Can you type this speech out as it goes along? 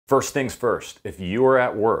First things first, if you are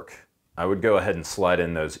at work, I would go ahead and slide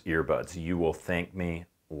in those earbuds. You will thank me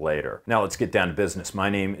later. Now let's get down to business. My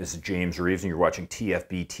name is James Reeves and you're watching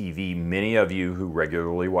TFBTV. Many of you who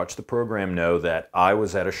regularly watch the program know that I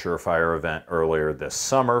was at a Surefire event earlier this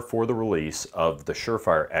summer for the release of the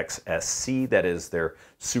Surefire XSC. That is their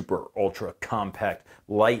super ultra compact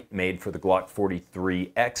light made for the Glock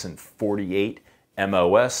 43X and 48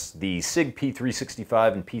 MOS, the SIG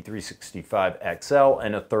P365 and P365 XL,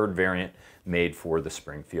 and a third variant made for the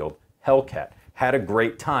Springfield Hellcat. Had a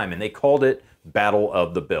great time, and they called it Battle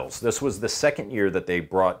of the Bills. This was the second year that they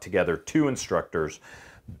brought together two instructors,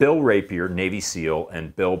 Bill Rapier, Navy SEAL,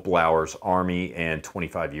 and Bill Blowers, Army and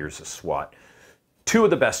 25 years of SWAT. Two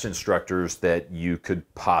of the best instructors that you could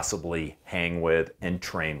possibly hang with and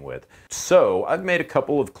train with. So I've made a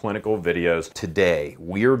couple of clinical videos. Today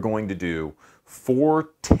we are going to do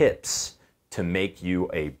 4 tips to make you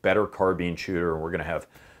a better carbine shooter. We're going to have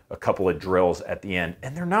a couple of drills at the end,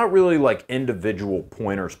 and they're not really like individual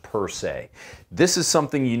pointers per se. This is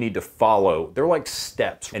something you need to follow. They're like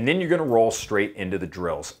steps, and then you're going to roll straight into the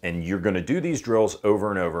drills, and you're going to do these drills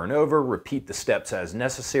over and over and over, repeat the steps as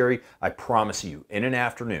necessary. I promise you, in an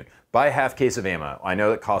afternoon, buy a half case of ammo. I know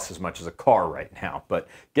that costs as much as a car right now, but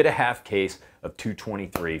get a half case of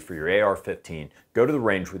 223 for your AR-15, go to the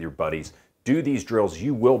range with your buddies, do these drills.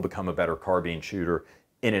 You will become a better carbine shooter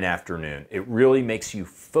in an afternoon. It really makes you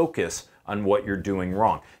focus on what you're doing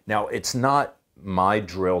wrong. Now, it's not my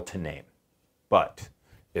drill to name, but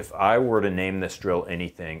if I were to name this drill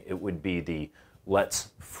anything, it would be the let's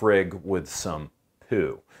frig with some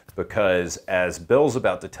poo. Because as Bill's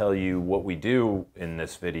about to tell you, what we do in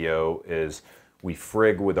this video is we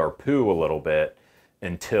frig with our poo a little bit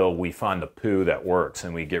until we find the poo that works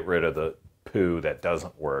and we get rid of the poo that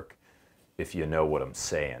doesn't work, if you know what I'm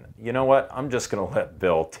saying. You know what? I'm just gonna let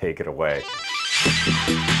Bill take it away.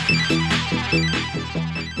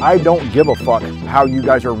 I don't give a fuck how you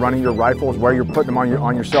guys are running your rifles, where you're putting them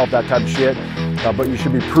on yourself, that type of shit. But you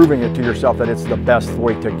should be proving it to yourself that it's the best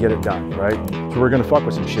way to get it done, right? So we're gonna fuck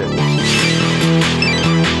with some shit.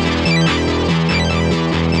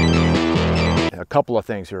 A couple of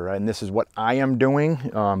things here, right? And this is what I am doing,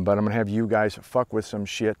 but I'm gonna have you guys fuck with some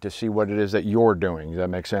shit to see what it is that you're doing. Does that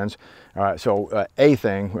make sense? All right, so a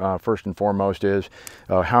thing, first and foremost, is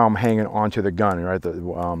how I'm hanging onto the gun, right?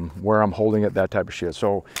 Where I'm holding it, that type of shit.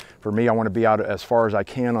 So for me, I wanna be out as far as I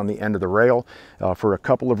can on the end of the rail for a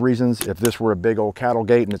couple of reasons. If this were a big old cattle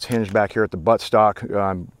gate and it's hinged back here at the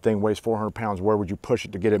buttstock, thing weighs 400 pounds, where would you push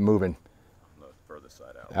it to get it moving? On the further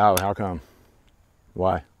side out. Oh, how come?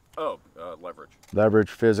 Why? Oh, leverage. Leverage,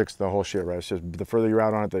 physics, the whole shit, right? It's just the further you're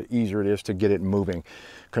out on it, the easier it is to get it moving.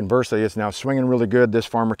 Conversely, it's now swinging really good. This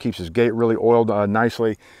farmer keeps his gate really oiled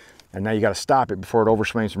nicely, and now you got to stop it before it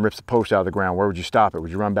overswings and rips the post out of the ground. Where would you stop it?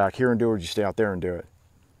 Would you run back here and do it, or would you stay out there and do it?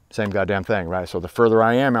 Same goddamn thing, right? So the further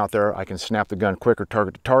I am out there, I can snap the gun quicker,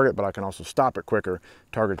 target to target, but I can also stop it quicker,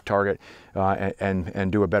 target to target,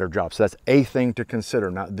 and do a better job. So that's a thing to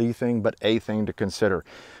consider, not the thing, but a thing to consider.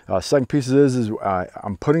 Second piece of this is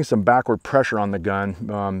I'm putting some backward pressure on the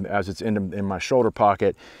gun as it's in my shoulder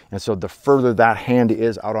pocket, and so the further that hand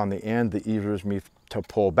is out on the end, the easier it is for me to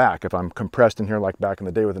pull back. If I'm compressed in here like back in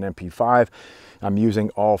the day with an MP5, I'm using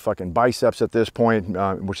all fucking biceps at this point,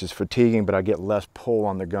 which is fatiguing, but I get less pull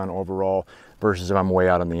on the gun overall versus if I'm way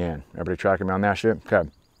out on the end. Everybody tracking me on that shit? Okay.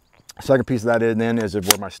 Second piece of that is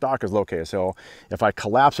where my stock is located. So if I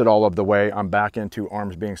collapse it all of the way, I'm back into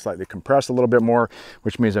arms being slightly compressed a little bit more,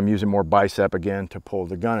 which means I'm using more bicep again to pull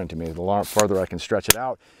the gun into me. The farther I can stretch it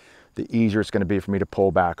out, the easier it's going to be for me to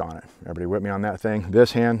pull back on it. Everybody with me on that thing?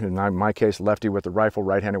 This hand, in my case, lefty with the rifle,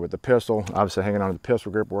 right-handed with the pistol, obviously hanging onto the pistol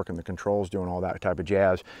grip, working the controls, doing all that type of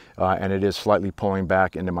jazz, and it is slightly pulling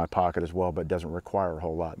back into my pocket as well, but it doesn't require a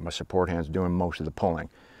whole lot. My support hand's doing most of the pulling.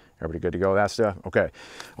 Everybody good to go with that stuff? Okay.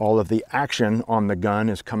 All of the action on the gun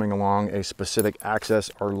is coming along a specific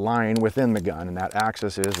axis or line within the gun, and that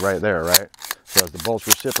axis is right there, right? So as the bolt's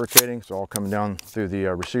reciprocating, it's all coming down through the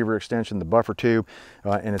receiver extension, the buffer tube,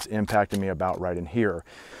 and it's impacting me about right in here.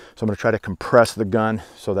 So I'm going to try to compress the gun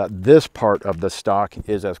so that this part of the stock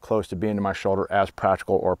is as close to being to my shoulder as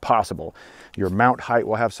practical or possible. Your mount height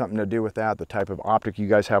will have something to do with that. The type of optic you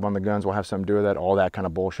guys have on the guns will have something to do with that, all that kind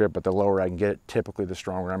of bullshit. But the lower I can get it, typically the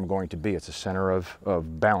stronger I'm going to be. It's a center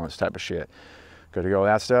of balance type of shit. Good to go with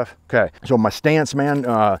that stuff? Okay, so my stance, man,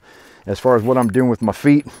 as far as what I'm doing with my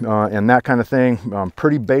feet and that kind of thing,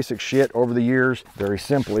 pretty basic shit over the years. Very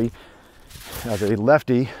simply, As a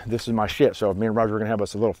lefty, this is my shit. So if me and Roger are gonna have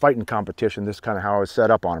us a little fighting competition, this is kind of how I was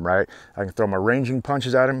set up on him, right? I can throw my ranging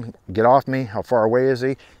punches at him, get off me, how far away is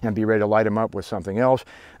he, and be ready to light him up with something else.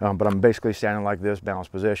 But I'm basically standing like this,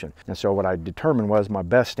 balanced position. And so what I determined was my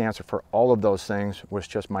best stance for all of those things was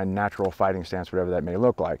just my natural fighting stance, whatever that may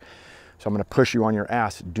look like. So I'm gonna push you on your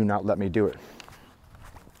ass, do not let me do it.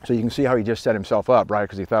 So you can see how he just set himself up, right?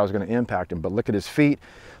 Because he thought I was gonna impact him, but look at his feet,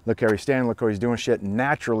 look how he's standing, look how he's doing shit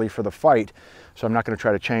naturally for the fight. So I'm not gonna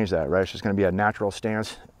try to change that, right? It's just gonna be a natural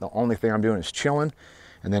stance. The only thing I'm doing is chilling.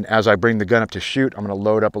 And then as I bring the gun up to shoot, I'm gonna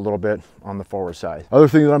load up a little bit on the forward side. Other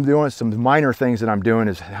thing that I'm doing, some minor things that I'm doing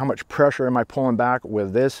is how much pressure am I pulling back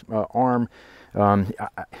with this arm.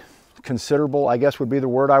 Considerable, I guess would be the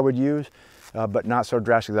word I would use, but not so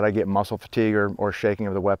drastic that I get muscle fatigue or shaking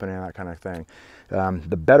of the weapon and that kind of thing.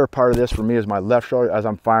 The better part of this for me is my left shoulder. As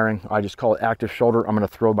I'm firing, I just call it active shoulder. I'm gonna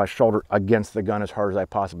throw my shoulder against the gun as hard as I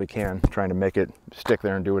possibly can, trying to make it stick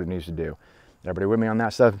there and do what it needs to do. Everybody with me on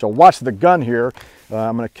that stuff? So watch the gun here.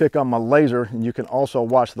 I'm gonna kick on my laser, and you can also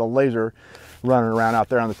watch the laser running around out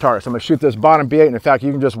there on the target. So I'm gonna shoot this bottom B8, and in fact,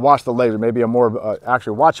 you can just watch the laser. Maybe a more,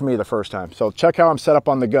 actually watch me the first time. So check how I'm set up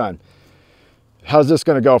on the gun. How's this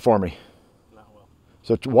gonna go for me?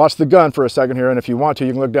 So watch the gun for a second here, and if you want to,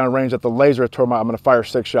 you can look down range at the laser. I'm going to fire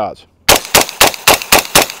 6 shots.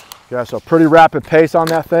 Yeah, so pretty rapid pace on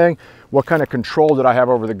that thing. What kind of control did I have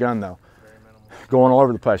over the gun, though? Very minimal. Going all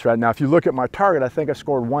over the place, right? Now, if you look at my target, I think I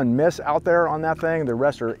scored 1 miss out there on that thing. The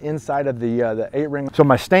rest are inside of the 8-ring. So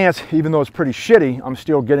my stance, even though it's pretty shitty, I'm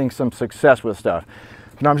still getting some success with stuff.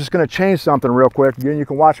 Now I'm just going to change something real quick. Again, you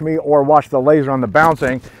can watch me or watch the laser on the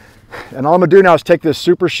bouncing. And all I'm gonna do now is take this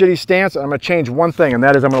super shitty stance, and I'm gonna change one thing, and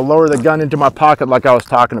that is I'm gonna lower the gun into my pocket like I was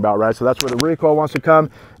talking about, right? So that's where the recoil wants to come.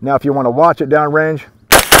 Now if you wanna watch it down range,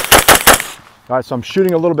 all right, so I'm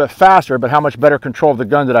shooting a little bit faster, but how much better control of the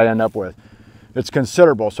gun did I end up with? It's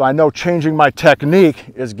considerable. So I know changing my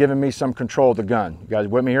technique is giving me some control of the gun. You guys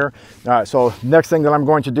with me here? All right, so next thing that I'm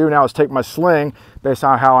going to do now is take my sling, based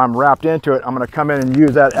on how I'm wrapped into it. I'm gonna come in and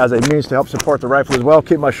use that as a means to help support the rifle as well.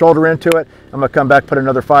 Keep my shoulder into it. I'm gonna come back, put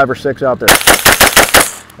another 5 or 6 out there.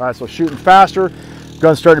 All right, so shooting faster,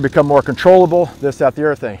 gun's starting to become more controllable, this, that, the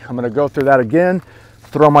other thing. I'm gonna go through that again,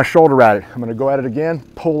 throw my shoulder at it. I'm gonna go at it again,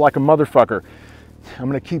 pull like a motherfucker. I'm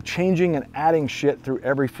gonna keep changing and adding shit through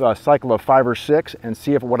every cycle of 5 or 6 and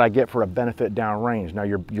see if what I get for a benefit downrange. Now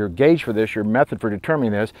your gauge for this, your method for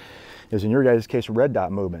determining this is in your guys' case, red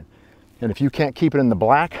dot movement. And if you can't keep it in the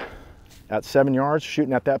black at 7 yards,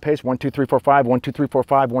 shooting at that pace, 1, 2, 3, 4, 5, 1, 2, 3, 4,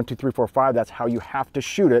 5, 1, 2, 3, 4, 5, that's how you have to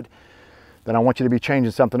shoot it, then I want you to be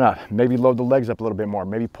changing something up. Maybe load the legs up a little bit more,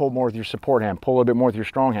 maybe pull more with your support hand, pull a little bit more with your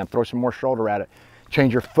strong hand, throw some more shoulder at it,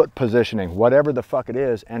 change your foot positioning, whatever the fuck it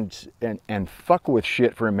is, and fuck with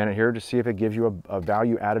shit for a minute here to see if it gives you a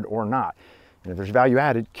value added or not. And if there's value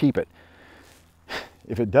added, keep it.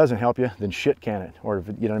 If it doesn't help you, then shit can it. Or if,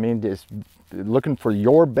 you know what I mean? It's looking for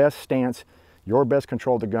your best stance, your best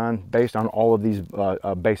control of the gun based on all of these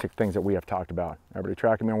basic things that we have talked about. Everybody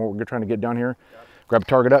tracking me on what we're trying to get done here? Yep. Grab a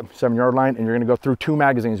target up, 7-yard line, and you're gonna go through 2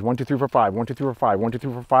 magazines, 1, 2, 3, 4, 5, 1, 2, 3, 4, 5, 1, 2,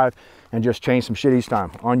 3, 4, 5, and just change some shit each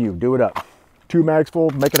time. On you, do it up. 2 mags full,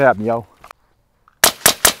 make it happen, yo.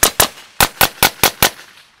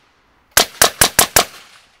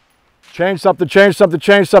 Change something, change something,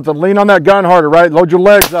 change something. Lean on that gun harder, right? Load your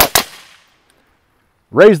legs up.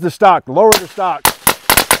 Raise the stock, lower the stock.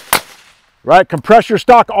 Right? Compress your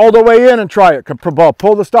stock all the way in and try it.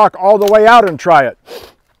 Pull the stock all the way out and try it.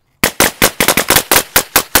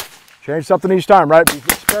 Change something each time, right? Be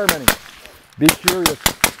experimenting. Be curious.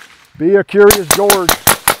 Be a curious George.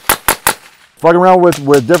 Fucking around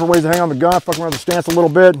with different ways to hang on the gun, fucking around with the stance a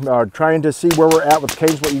little bit, trying to see where we're at with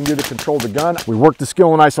cadence, what you can do to control the gun. We work the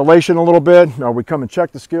skill in isolation a little bit. We come and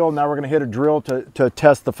check the skill. Now we're gonna hit a drill to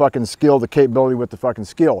test the fucking skill, the capability with the fucking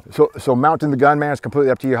skill. So mounting the gun, man, it's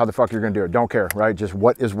completely up to you how the fuck you're gonna do it. Don't care, right? Just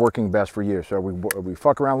what is working best for you. So we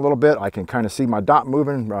fuck around a little bit. I can kind of see my dot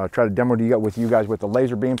moving, try to demo with you guys with the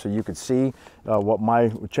laser beam so you could see what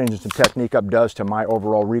my changing some technique up does to my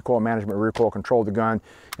overall recoil management, recoil control of the gun.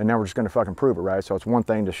 And now we're just gonna fucking prove it, right? So it's one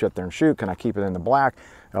thing to sit there and shoot. Can I keep it in the black?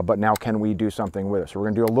 But now can we do something with it? So we're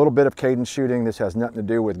gonna do a little bit of cadence shooting. This has nothing to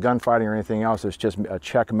do with gunfighting or anything else. It's just a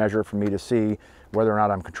check measure for me to see whether or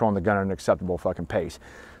not I'm controlling the gun at an acceptable fucking pace.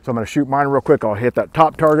 So I'm gonna shoot mine real quick. I'll hit that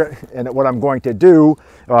top target. And what I'm going to do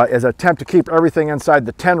is attempt to keep everything inside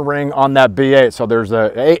the 10 ring on that B8. So there's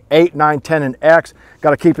a 8, 9, 10, and X. Got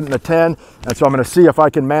to keep it in the 10. And so I'm gonna see if I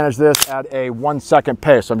can manage this at a 1 second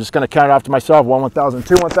pace. So I'm just gonna count it off to myself, 1, 1000,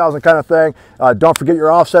 2, 1000 kind of thing. Don't forget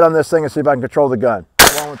your offset on this thing and see if I can control the gun.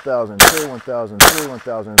 1, 1000, 2, 1000, 3,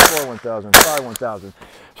 1000, 4, 1000, 5, 1000.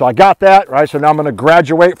 So I got that, right? So now I'm gonna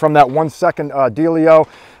graduate from that 1 second dealio,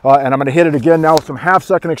 and I'm gonna hit it again now with some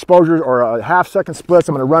half-second exposures or half-second splits.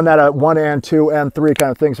 I'm gonna run that at 1 and 2 and 3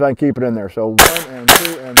 kind of thing so I can keep it in there. So 1 and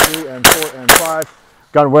 2 and 3 and 4 and 5.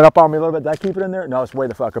 Gun went up on me a little bit. Did I keep it in there? No, it's way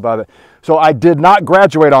the fuck above it. So I did not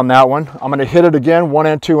graduate on that one. I'm gonna hit it again, 1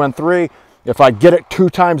 and 2 and 3. If I get it 2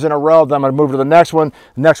 times in a row, then I'm gonna move to the next one.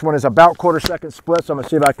 The next one is about 1/4 second split, so I'm gonna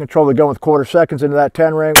see if I can control the gun with 1/4 seconds into that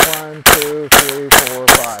 10 ring. 1, 2, 3, 4,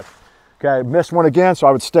 5. Okay, missed one again, so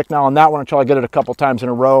I would stick now on that one until I get it a couple times in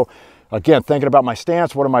a row. Again, thinking about my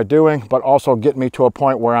stance, what am I doing, but also get me to a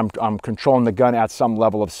point where I'm controlling the gun at some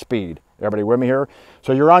level of speed. Everybody with me here?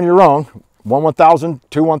 So you're on your own. 1 1000,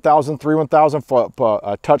 2 1000, 3 1000,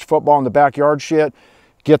 touch football in the backyard shit.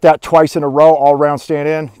 Get that twice in a row, all round stand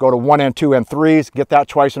in. Go to 1 and 2 and 3s. Get that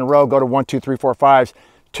twice in a row. Go to 1, 2, 3, 4, 5s.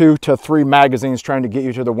 2 to 3 magazines trying to get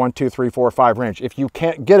you to the 1, 2, 3, 4, 5 range. If you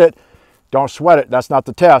can't get it, don't sweat it. That's not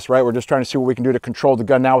the test, right? We're just trying to see what we can do to control the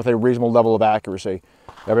gun now with a reasonable level of accuracy.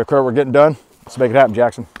 Everybody clear? We're getting done. Let's make it happen,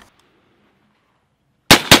 Jackson.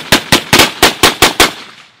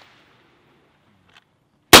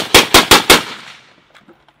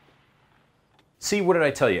 See, what did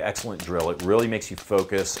I tell you? Excellent drill. It really makes you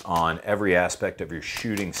focus on every aspect of your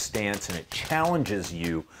shooting stance, and it challenges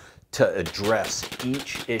you to address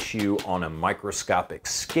each issue on a microscopic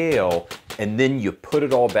scale, and then you put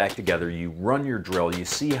it all back together, you run your drill, you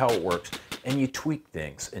see how it works, and you tweak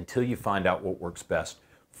things until you find out what works best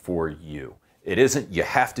for you. It isn't you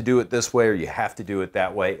have to do it this way or you have to do it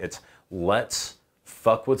that way. It's let's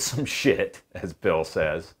fuck with some shit, as Bill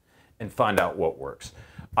says, and find out what works.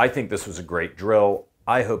 I think this was a great drill.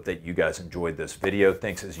 I hope that you guys enjoyed this video.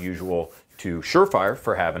 Thanks as usual to Surefire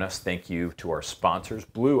for having us. Thank you to our sponsors,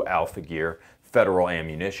 Blue Alpha Gear, Federal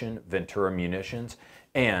Ammunition, Ventura Munitions,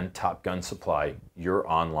 and Top Gun Supply, your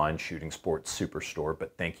online shooting sports superstore.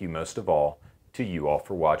 But thank you most of all to you all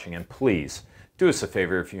for watching. And please do us a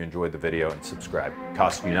favor if you enjoyed the video and subscribe. It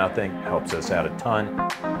costs you nothing, helps us out a ton.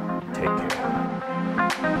 Take care.